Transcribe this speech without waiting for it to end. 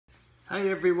Hey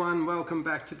everyone, welcome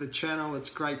back to the channel. It's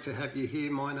great to have you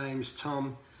here. My name's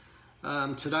Tom.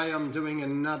 Today I'm doing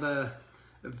another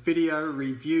video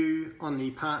review on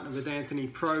the Partner with Anthony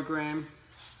program.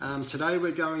 Today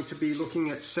we're going to be looking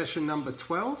at session number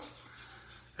 12.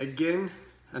 Again,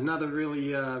 another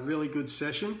really good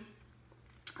session.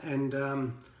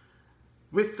 And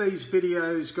with these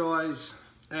videos, guys,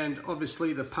 and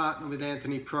obviously the Partner with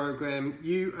Anthony program,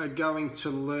 you are going to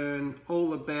learn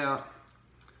all about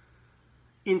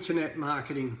internet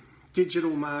marketing,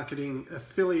 digital marketing,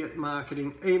 affiliate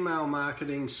marketing, email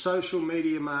marketing, social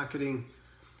media marketing.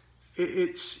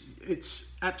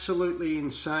 It's absolutely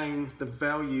insane the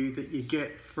value that you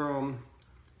get from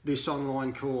this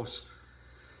online course.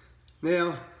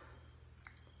 Now,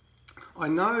 I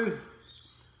know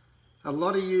a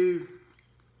lot of you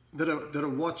that are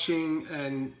watching,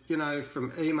 and you know,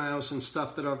 from emails and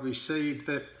stuff that I've received,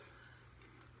 that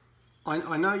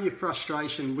I know your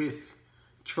frustration with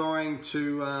trying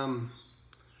to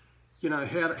you know,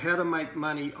 how to make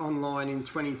money online in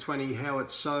 2020, how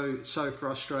it's so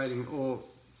frustrating, or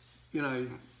you know,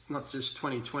 not just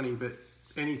 2020 but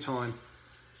anytime.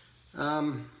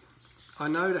 I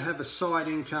know to have a side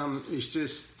income is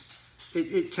just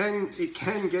it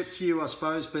can get to you, I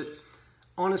suppose, but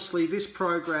honestly this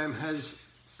program has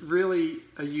really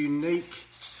a unique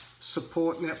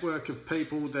support network of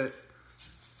people that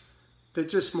they're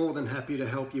just more than happy to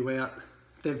help you out.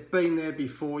 They've been there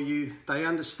before you. They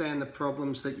understand the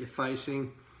problems that you're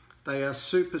facing. They are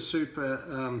super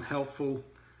helpful,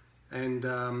 and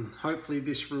hopefully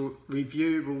this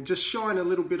review will just shine a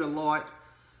little bit of light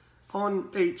on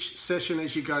each session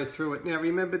as you go through it. Now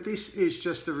remember, this is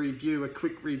just a review, a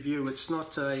quick review. It's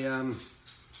not a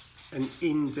an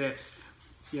in-depth,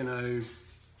 you know,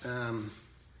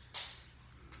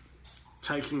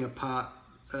 taking apart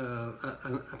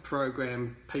a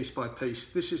program piece by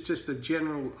piece. This is just a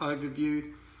general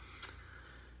overview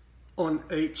on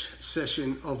each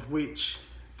session, of which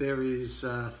there is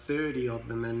 30 of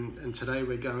them, and today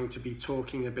we're going to be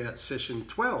talking about session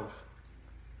 12.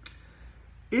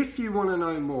 If you want to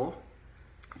know more,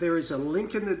 there is a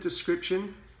link in the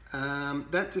description.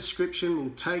 That description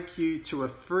will take you to a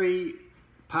free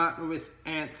Partner with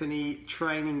Anthony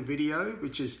training video,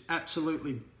 which is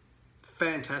absolutely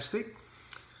fantastic.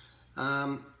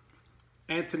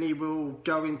 Anthony will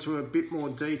go into a bit more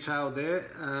detail there.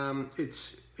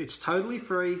 It's totally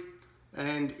free,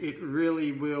 and it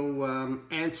really will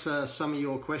answer some of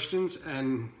your questions,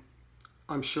 and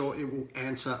I'm sure it will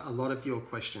answer a lot of your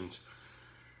questions.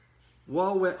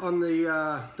 While we're on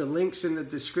the links in the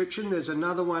description, there's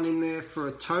another one in there for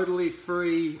a totally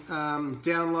free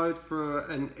download for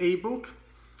an ebook.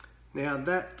 Now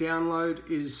that download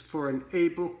is for an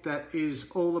ebook that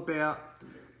is all about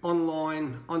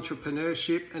online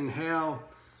entrepreneurship and how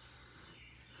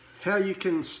you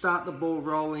can start the ball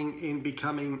rolling in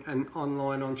becoming an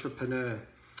online entrepreneur.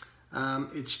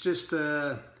 It's just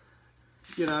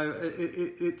you know,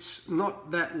 it's not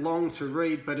that long to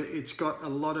read, but it's got a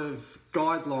lot of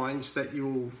guidelines that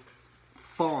you'll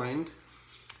find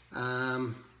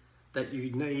that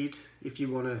you need if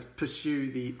you want to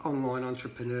pursue the online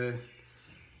entrepreneur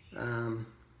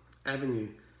avenue.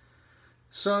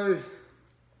 So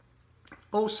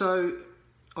also,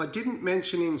 I didn't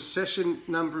mention in session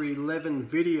number 11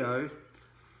 video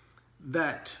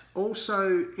that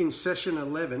also in session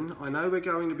 11, I know we're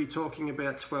going to be talking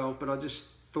about 12, but I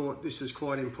just thought this is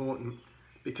quite important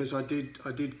because I did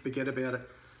forget about it.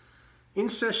 In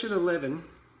session 11,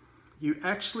 you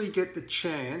actually get the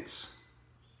chance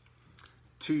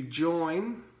to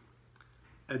join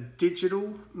a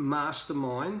digital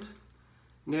mastermind.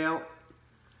 Now,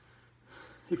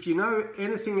 if you know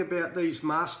anything about these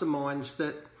masterminds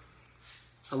that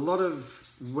a lot of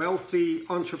wealthy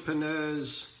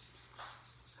entrepreneurs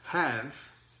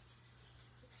have,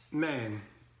 man,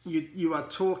 you are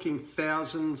talking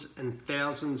thousands and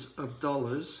thousands of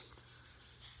dollars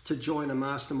to join a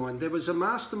mastermind. There was a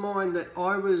mastermind that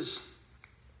I'll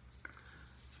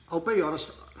be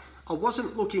honest, I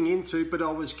wasn't looking into, but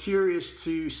I was curious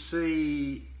to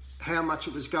see how much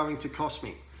it was going to cost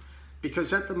me.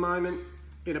 Because at the moment,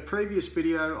 in a previous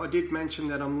video, I did mention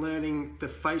that I'm learning the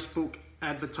Facebook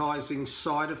advertising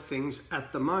side of things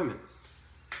at the moment.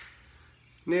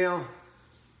 Now,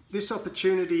 this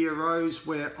opportunity arose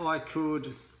where I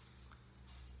could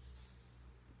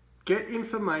get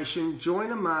information,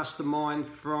 join a mastermind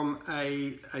from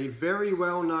a very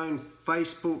well-known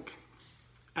Facebook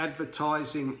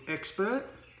advertising expert,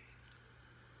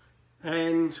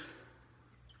 and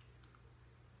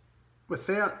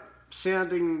without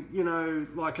sounding, you know,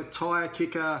 like a tire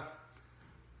kicker,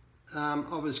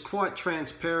 I was quite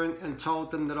transparent and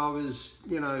told them that I was,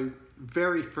 you know,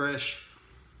 very fresh,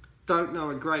 don't know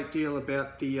a great deal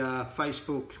about the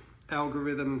Facebook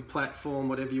algorithm platform,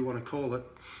 whatever you want to call it.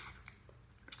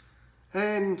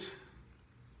 And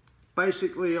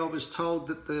basically I was told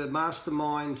that the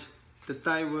mastermind that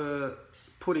they were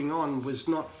putting on was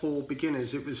not for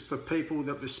beginners. It was for people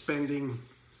that were spending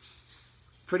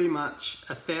pretty much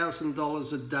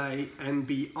 $1,000 a day and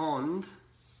beyond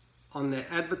on their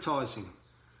advertising.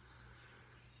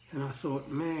 And I thought,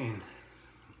 man,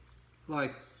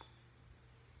 like,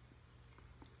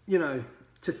 you know,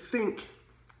 to think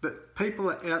that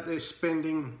people are out there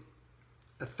spending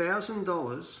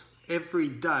 $1,000 every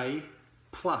day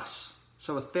plus,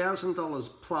 so $1,000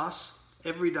 plus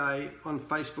every day on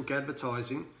Facebook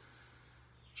advertising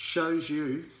shows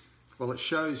you, well, it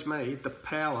shows me the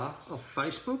power of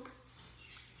Facebook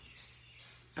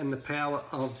and the power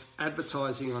of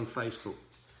advertising on Facebook.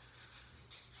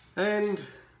 And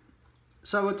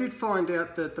so I did find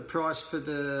out that the price for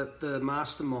the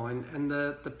mastermind, and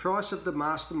the price of the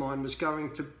mastermind was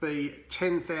going to be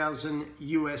 $10,000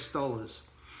 US.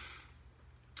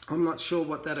 I'm not sure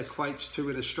what that equates to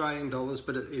in Australian dollars,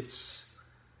 but it's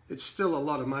still a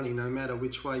lot of money no matter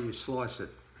which way you slice it.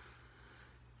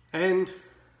 And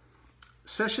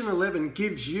session 11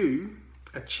 gives you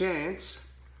a chance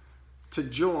to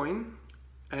join,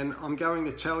 and I'm going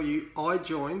to tell you, I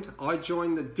joined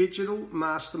the digital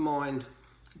mastermind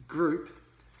group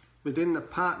within the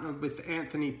Partner with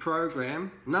Anthony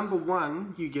program. Number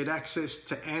one, you get access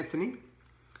to Anthony.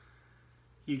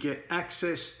 You get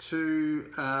access to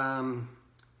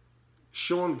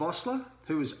Sean VOSLER,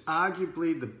 who is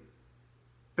arguably the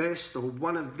best or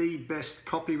one of the best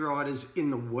copywriters in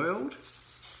the world.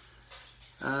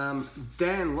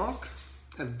 Dan Locke,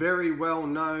 a very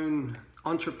well-known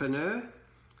entrepreneur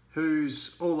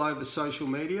who's all over social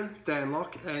media, Dan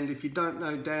Locke. And if you don't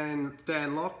know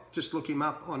Dan Locke, just look him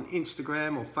up on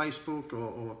Instagram or Facebook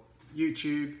or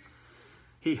YouTube.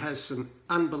 He has some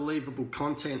unbelievable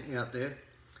content out there.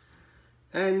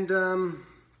 And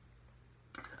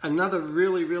another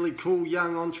really cool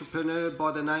young entrepreneur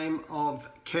by the name of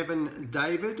Kevin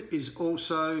David is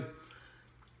also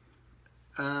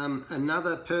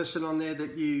another person on there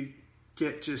that you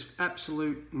get just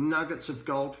absolute nuggets of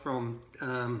gold from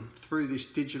through this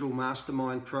digital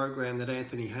mastermind program that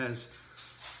Anthony has.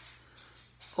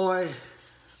 I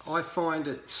find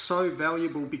it so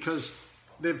valuable because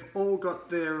they've all got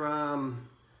their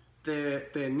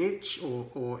niche,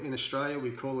 or in Australia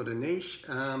we call it a niche,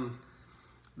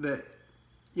 that,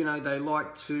 you know, they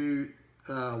like to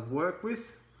work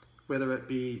with, whether it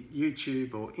be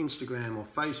YouTube or Instagram or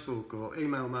Facebook or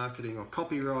email marketing or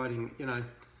copywriting. You know,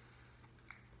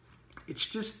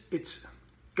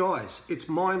 guys, it's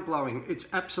mind-blowing.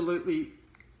 It's absolutely,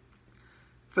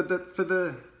 for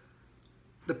the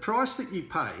price that you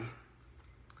pay,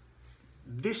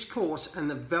 this course and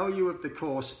the value of the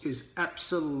course is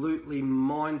absolutely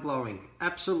mind-blowing,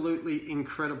 absolutely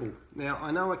incredible. Now,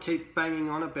 I know I keep banging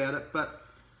on about it, but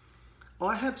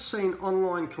I have seen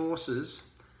online courses,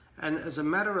 and as a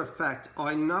matter of fact,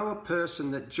 I know a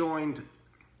person that joined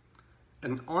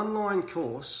an online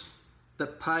course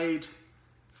that paid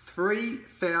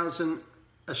 3,000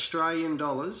 Australian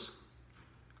dollars,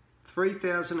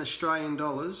 3,000 Australian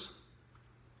dollars,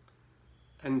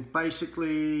 and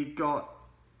basically got,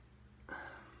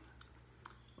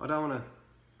 I don't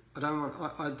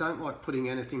like putting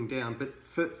anything down, but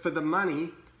for the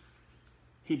money,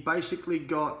 he basically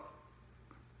got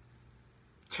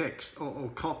text or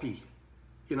copy.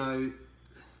 You know,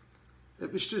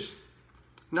 it was just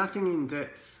nothing in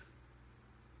depth.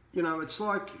 You know, it's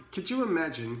like, could you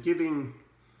imagine giving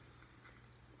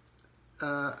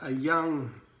a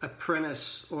young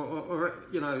apprentice or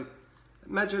you know,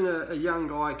 imagine a young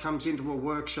guy comes into a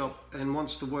workshop and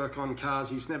wants to work on cars.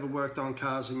 He's never worked on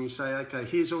cars, and you say, okay,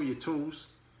 here's all your tools,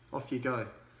 off you go.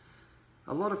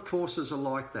 A lot of courses are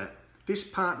like that. This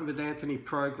Partner with Anthony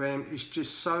program is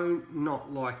just so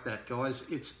not like that, guys.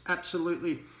 It's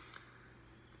absolutely,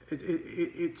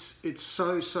 it's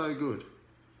so good.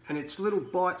 And it's little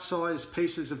bite-sized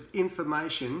pieces of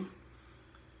information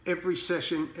every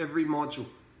session, every module.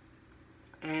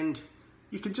 And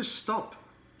you can just stop.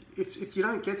 If you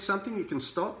don't get something, you can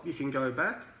stop, you can go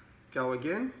back, go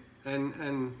again,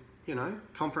 and you know,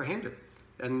 comprehend it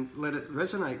and let it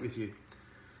resonate with you.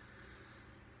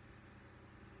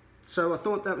 So I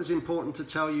thought that was important to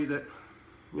tell you that,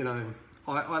 you know,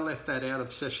 I left that out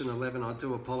of session 11. I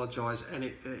do apologize, and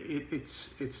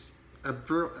it's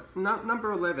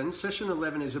number 11. Session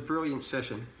 11 is a brilliant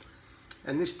session,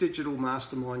 and this digital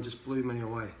mastermind just blew me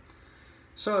away.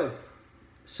 So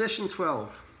Session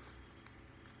 12.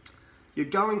 You're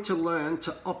going to learn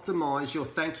to optimize your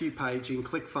thank you page in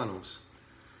ClickFunnels.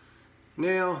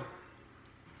 Now,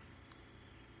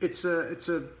 it's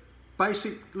a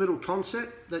basic little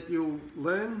concept that you'll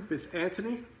learn with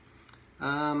Anthony.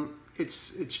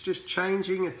 It's just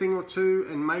changing a thing or two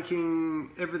and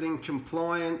making everything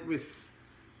compliant with,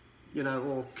 you know,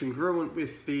 or congruent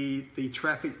with the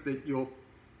traffic that you're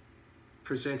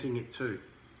presenting it to.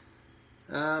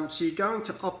 So you're going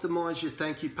to optimize your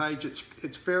thank you page.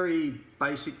 It's very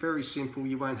basic, very simple.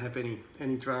 You won't have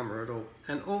any drama at all.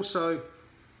 And also,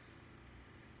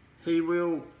 he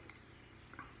will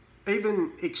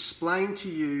even explain to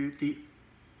you the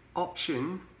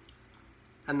option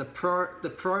and the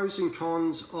pros and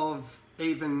cons of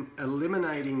even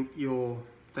eliminating your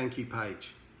thank you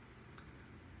page.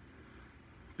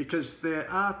 Because there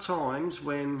are times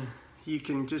when you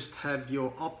can just have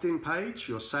your opt-in page,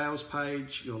 your sales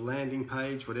page, your landing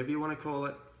page, whatever you want to call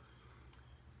it.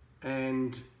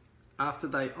 And after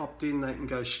they opt in, they can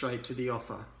go straight to the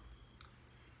offer.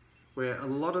 Where a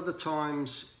lot of the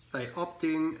times they opt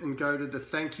in and go to the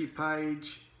thank you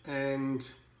page, and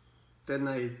then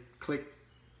they click,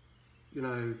 you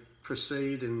know,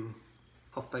 proceed, and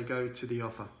off they go to the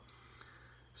offer.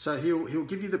 So he'll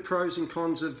give you the pros and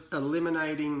cons of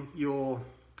eliminating your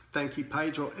thank you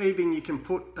page, or even you can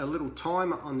put a little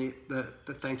timer on the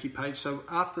thank you page. So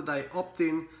after they opt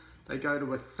in, they go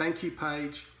to a thank you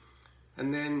page,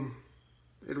 and then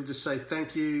it'll just say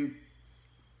thank you,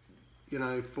 you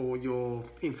know, for your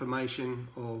information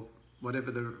or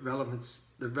whatever the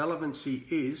relevancy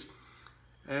is.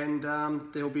 And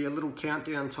there'll be a little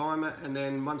countdown timer, and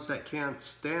then once that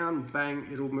counts down, bang,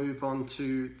 it'll move on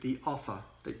to the offer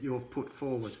that you've put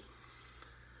forward.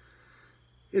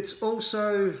 It's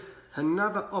also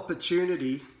another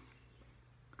opportunity.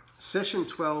 Session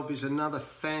 12 is another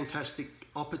fantastic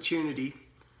opportunity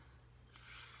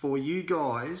for you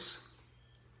guys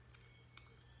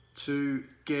to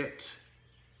get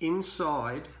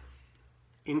inside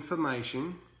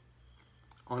information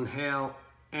on how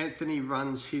Anthony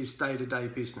runs his day-to-day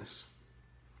business.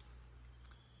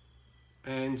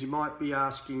 And you might be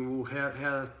asking, well,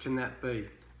 how can that be?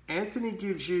 Anthony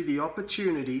gives you the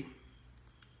opportunity.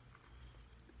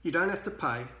 You don't have to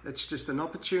pay. It's just an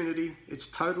opportunity. It's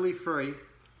totally free.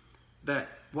 That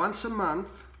once a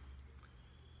month,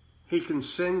 he can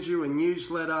send you a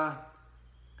newsletter,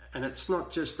 and it's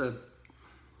not just a,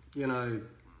 you know,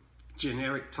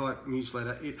 generic type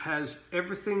newsletter. It has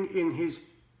everything in his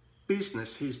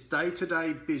business, his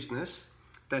day-to-day business,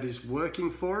 that is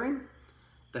working for him,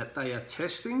 that they are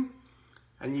testing,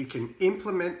 and you can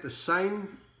implement the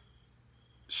same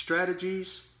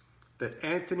strategies that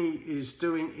Anthony is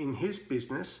doing in his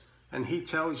business, and he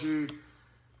tells you,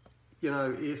 you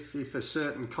know, if a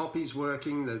certain copy's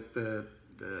working,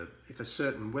 if a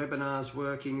certain webinar's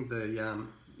working,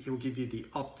 he'll give you the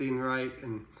opt-in rate,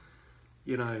 and,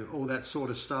 you know, all that sort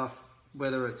of stuff,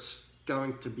 whether it's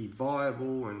going to be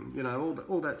viable, and, you know,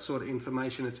 all that sort of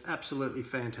information. It's absolutely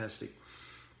fantastic.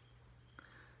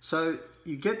 So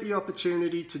you get the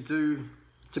opportunity to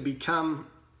become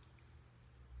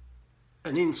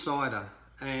an insider,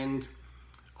 and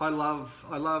I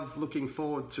love looking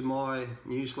forward to my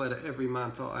newsletter every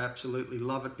month. I absolutely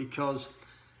love it, because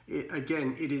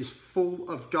again, it is full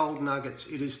of gold nuggets.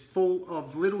 It is full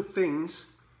of little things.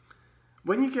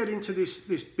 When you get into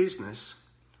this business,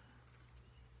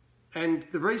 and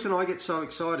the reason I get so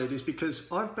excited is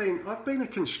because I've been a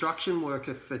construction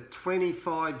worker for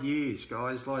 25 years,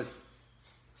 guys. Like,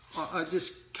 I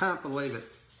just can't believe it.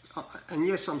 And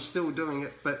yes, I'm still doing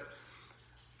it, but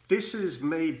this is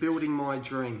me building my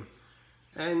dream.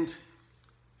 And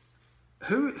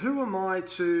who am I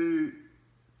to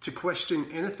question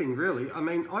anything, really? I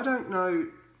mean, I don't know.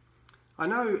 I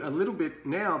know a little bit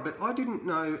now, but I didn't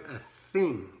know a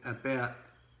thing about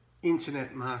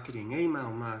internet marketing,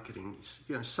 email marketing,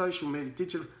 you know, social media,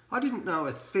 digital. I didn't know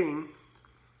a thing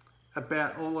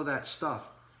about all of that stuff.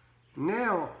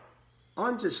 Now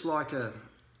I'm just like a,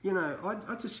 you know,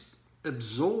 I just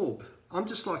absorb. I'm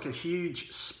just like a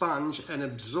huge sponge and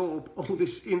absorb all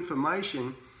this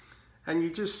information, and you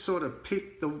just sort of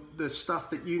pick the stuff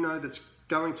that you know that's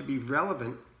going to be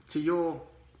relevant to your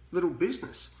little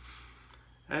business.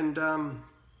 And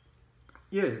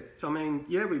yeah, I mean,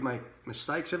 yeah, we make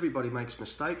mistakes. Everybody makes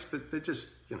mistakes, but they're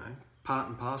just, you know, part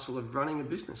and parcel of running a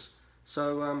business.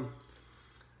 So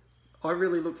I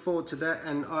really look forward to that,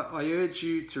 and I urge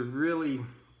you to really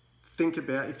think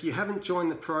about, if you haven't joined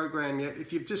the program yet,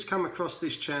 if you've just come across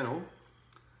this channel,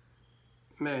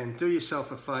 man, do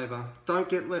yourself a favor. Don't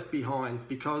get left behind,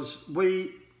 because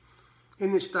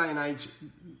in this day and age,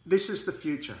 this is the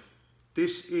future.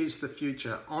 This is the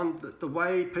future. The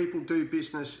way people do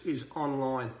business is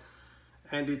online,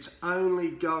 and it's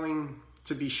only going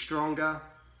to be stronger,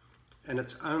 and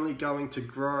it's only going to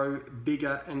grow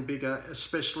bigger and bigger,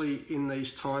 especially in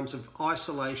these times of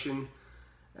isolation.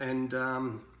 And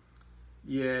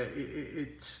yeah,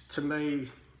 it's to me,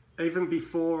 even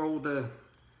before all the,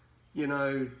 you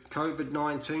know,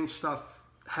 COVID-19 stuff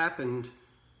happened,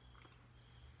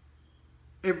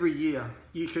 every year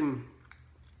you can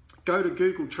go to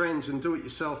Google Trends and do it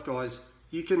yourself, guys.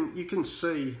 You can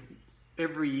see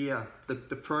every year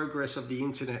the progress of the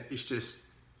internet is just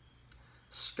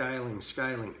scaling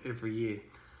every year.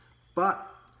 But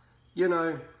you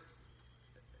know,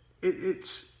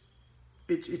 it's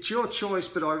your choice,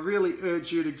 but I really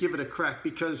urge you to give it a crack,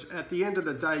 because at the end of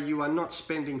the day, you are not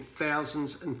spending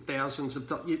thousands and thousands of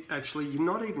dollars. Actually, you're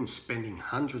not even spending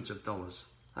hundreds of dollars,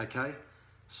 okay?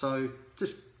 So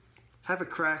just have a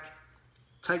crack,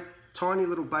 take tiny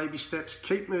little baby steps,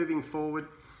 keep moving forward.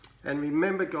 And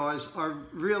remember, guys, I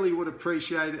really would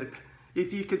appreciate it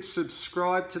if you could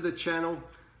subscribe to the channel,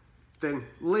 then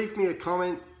leave me a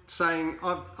comment saying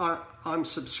I'm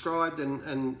subscribed,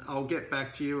 and I'll get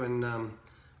back to you. And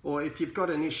or if you've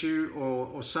got an issue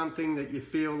or something that you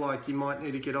feel like you might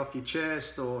need to get off your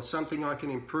chest, or something I can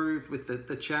improve with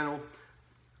the channel,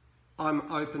 I'm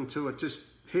open to it. Just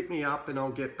hit me up and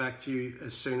I'll get back to you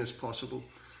as soon as possible.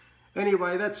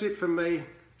 Anyway, that's it from me.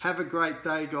 Have a great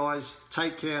day, guys.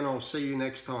 Take care, and I'll see you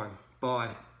next time. Bye.